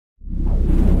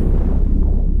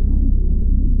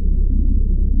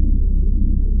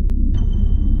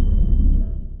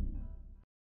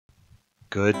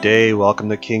Good day, welcome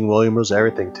to King William Knows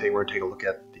Everything. Today we're going to take a look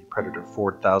at the Predator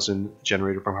 4000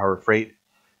 generator from Harbor Freight,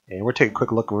 and we're taking a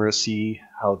quick look and we're going to see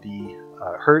how the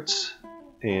hertz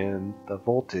and the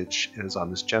voltage is on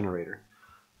this generator.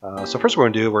 So first what we're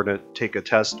going to do, we're going to take a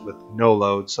test with no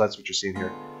load. So that's what you're seeing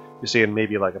here. You're seeing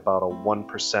maybe like about a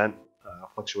 1%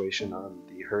 fluctuation on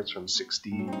the hertz from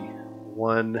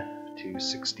 61 to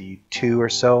 62 or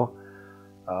so.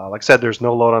 Like I said, there's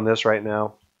no load on this right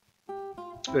now.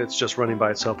 It's just running by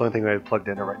itself. The only thing I have plugged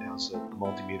in right now is the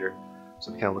multimeter.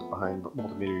 So if you kind of look behind the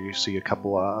multimeter, you see a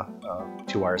couple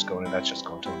two wires going, and that's just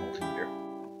going to the multimeter.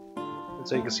 And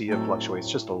so you can see it fluctuates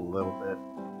just a little bit.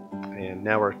 And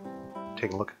now we're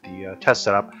taking a look at the test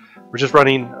setup. We're just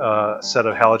running a set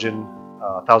of halogen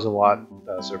 1000 watt,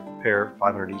 so pair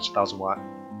 500 each 1000 watt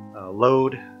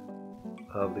load.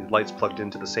 The light's plugged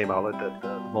into the same outlet that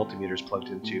the multimeter is plugged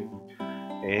into.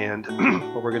 And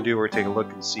what we're going to do, we're going to take a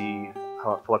look and see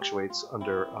how it fluctuates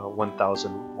under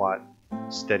 1000 watt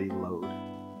steady load.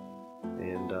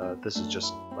 And this is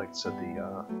just, like I said,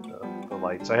 the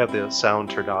lights. I have the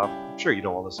sound turned off. I'm sure you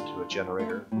don't want to listen to a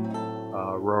generator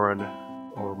roaring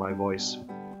over my voice.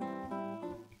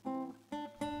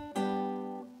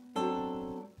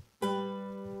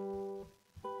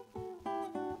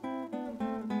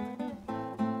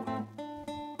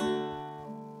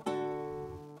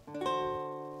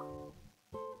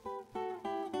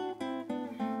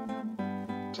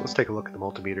 So let's take a look at the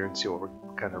multimeter and see what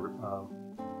kind of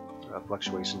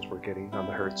fluctuations we're getting on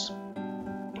the hertz.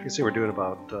 You can see we're doing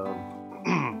about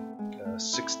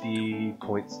 60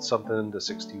 point something to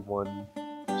 61,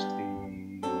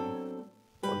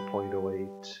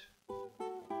 61.08,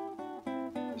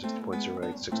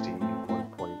 60.08,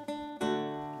 61 point,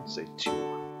 let's say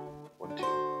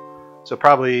 212. So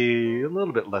probably a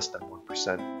little bit less than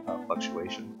 1%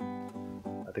 fluctuation.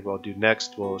 I think what I'll do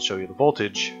next, we'll show you the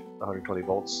voltage, 120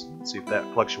 volts, and see if that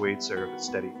fluctuates or if it's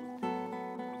steady.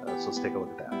 So let's take a look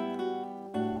at that.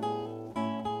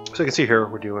 So you can see here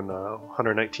we're doing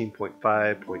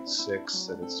 119.5.6,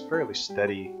 and it's fairly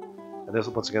steady. And this,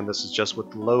 once again, this is just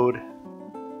with the load.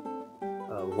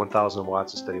 1000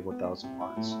 watts is steady 1000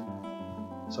 watts. So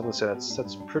I'm going to say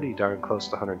that's pretty darn close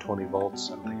to 120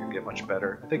 volts. I don't think it'll get much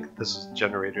better. I think this is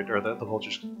generated, or the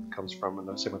voltage comes from, and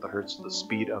the same with the hertz, the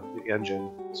speed of the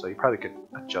engine. So you probably could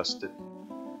adjust it.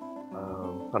 I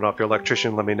don't know if you're an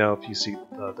electrician, let me know if you see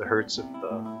the hertz, if the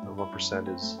 1%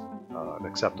 is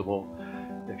acceptable,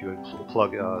 if you would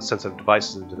plug sensitive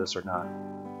devices into this or not.